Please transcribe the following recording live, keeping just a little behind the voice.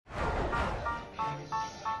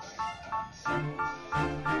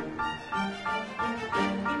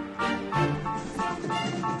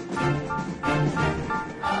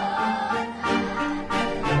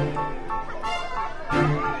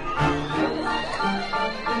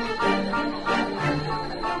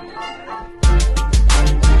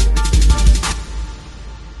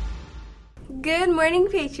Good morning,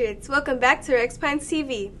 Patriots. Welcome back to Rex Pines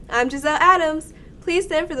TV. I'm Giselle Adams. Please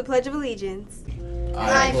stand for the Pledge of Allegiance.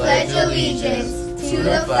 I pledge allegiance to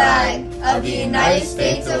the flag of the United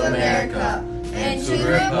States of America and to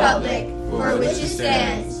the republic for which it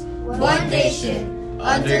stands, one nation,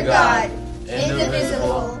 under God,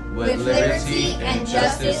 indivisible, with liberty and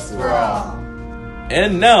justice for all.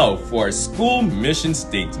 And now for our school mission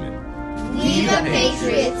statement. We the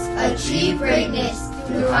Patriots achieve greatness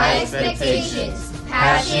through high expectations,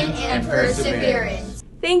 passion, and perseverance.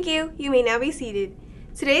 Thank you. You may now be seated.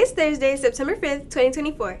 Today is Thursday, September 5th,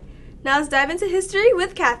 2024. Now let's dive into history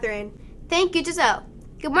with Catherine. Thank you, Giselle.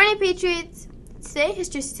 Good morning, Patriots. Today,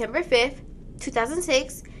 history September 5th,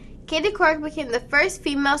 2006. Katie Couric became the first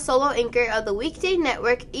female solo anchor of the weekday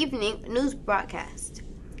network evening news broadcast.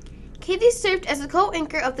 Katie served as a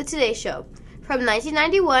co-anchor of The Today Show from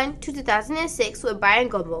 1991 to 2006 with Brian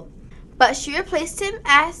Gumbel, but she replaced him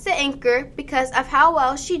as the anchor because of how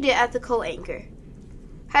well she did as the co-anchor.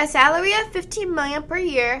 Her salary of $15 million per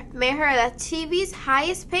year made her the TV's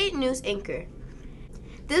highest-paid news anchor.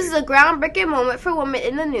 This is a groundbreaking moment for women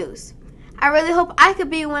in the news. I really hope I could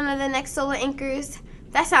be one of the next solo anchors.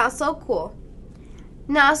 That sounds so cool.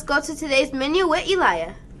 Now let's go to today's menu with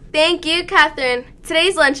Elia. Thank you, Catherine.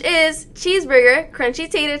 Today's lunch is cheeseburger, crunchy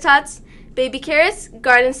tater tots, baby carrots,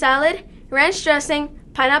 garden salad, ranch dressing,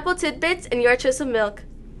 pineapple tidbits, and your choice of milk.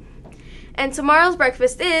 And tomorrow's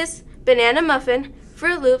breakfast is banana muffin,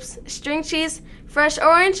 Fruit Loops, string cheese, fresh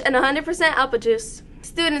orange, and 100% apple juice.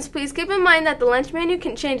 Students, please keep in mind that the lunch menu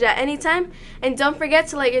can change at any time, and don't forget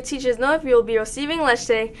to let your teachers know if you will be receiving lunch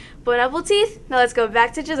today. Bon appetit. Now let's go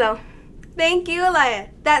back to Giselle. Thank you, Elia.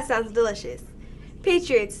 That sounds delicious.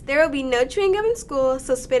 Patriots, there will be no chewing gum in school,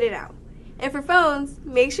 so spit it out. And for phones,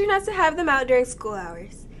 make sure not to have them out during school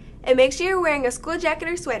hours. And make sure you're wearing a school jacket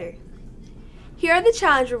or sweater. Here are the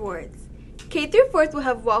challenge rewards. K through 4th will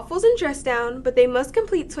have waffles and dress down, but they must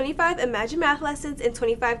complete 25 Imagine Math lessons and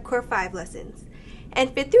 25 Core 5 lessons.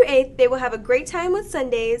 And 5th through 8th, they will have a great time with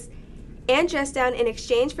Sundays and dress down in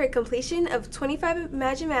exchange for a completion of 25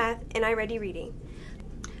 Imagine Math and iReady reading.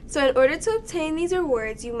 So in order to obtain these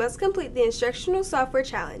rewards, you must complete the instructional software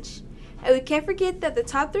challenge. And we can't forget that the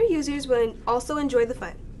top 3 users will also enjoy the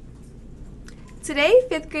fun. Today,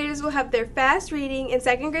 5th graders will have their fast reading and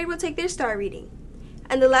 2nd grade will take their star reading.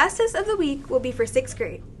 And the last test of the week will be for 6th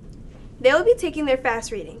grade. They will be taking their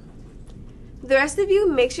fast reading. The rest of you,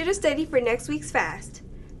 make sure to study for next week's fast.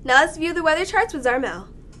 Now let's view the weather charts with Zarmel.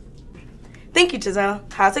 Thank you, Giselle.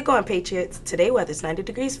 How's it going, Patriots? Today, weather's 90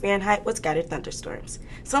 degrees Fahrenheit with scattered thunderstorms.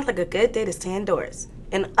 Sounds like a good day to stay indoors.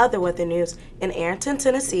 In other weather news, in Arrington,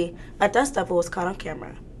 Tennessee, a dust devil was caught on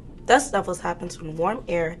camera. Dust devils happens when warm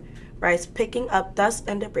air rise, picking up dust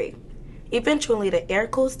and debris. Eventually, the air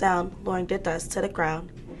cools down, lowering the dust to the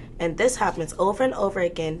ground, and this happens over and over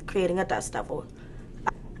again, creating a dust devil.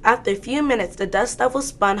 After a few minutes, the dust devil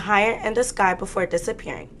spun higher in the sky before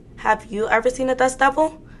disappearing. Have you ever seen a dust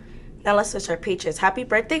devil? Now let's wish our Patriots happy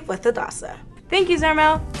birthday with Adasa. Thank you,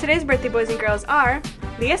 Zarmel. Today's birthday boys and girls are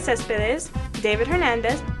Leah Cespedes, David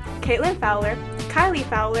Hernandez, Caitlin Fowler, Kylie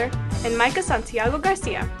Fowler, and Micah Santiago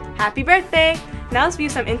Garcia. Happy birthday! Now let's view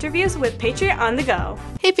some interviews with Patriot on the Go.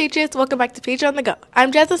 Hey Patriots, welcome back to Patriot on the Go.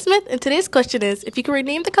 I'm Jasmine Smith, and today's question is, if you could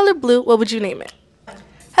rename the color blue, what would you name it?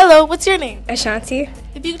 Hello, what's your name? Ashanti.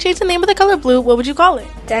 If you could change the name of the color blue, what would you call it?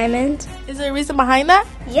 Diamond. Is there a reason behind that?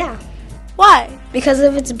 Yeah, Why? because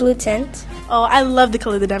of its blue tint. Oh, I love the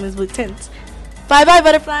color of the diamond's blue tint. Bye-bye,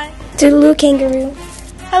 butterfly. Toodaloo kangaroo.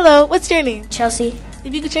 Hello, what's your name? Chelsea.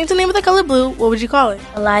 If you could change the name of the color blue, what would you call it?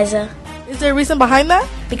 Eliza. Is there a reason behind that?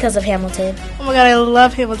 Because of Hamilton. Oh my god, I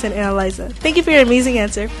love Hamilton and Eliza. Thank you for your amazing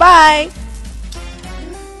answer. Bye!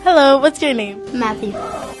 Hello, what's your name? Matthew.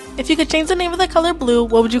 If you could change the name of the color blue,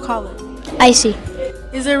 what would you call it? Icy.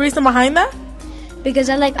 Is there a reason behind that? Because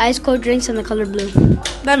I like ice cold drinks in the color blue.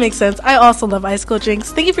 That makes sense. I also love ice cold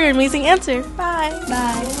drinks. Thank you for your amazing answer. Bye.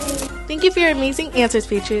 Bye. Thank you for your amazing answers,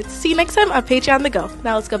 Patriots. See you next time on Patreon on the Go.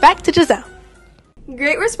 Now let's go back to Giselle.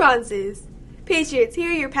 Great responses. Patriots,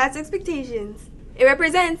 here are your past expectations. It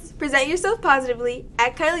represents present yourself positively,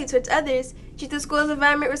 act kindly towards others, treat the school's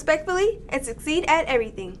environment respectfully, and succeed at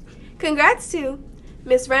everything. Congrats to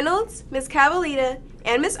Miss Reynolds, Miss Cavalita,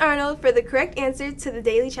 and Miss Arnold for the correct answer to the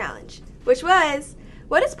daily challenge, which was,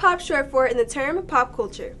 what is pop short for in the term pop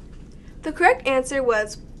culture? The correct answer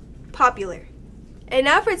was popular. And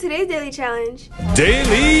now for today's daily challenge.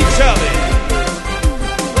 Daily Challenge.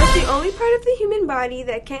 What's the only part of the human body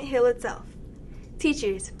that can't heal itself?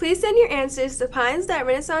 Teachers, please send your answers to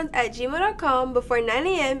pines.renaissance@gmail.com before 9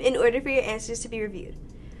 a.m. in order for your answers to be reviewed.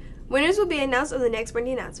 Winners will be announced on the next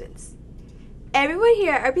morning announcements. Everyone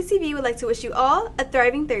here at RPTV would like to wish you all a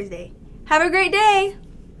thriving Thursday. Have a great day!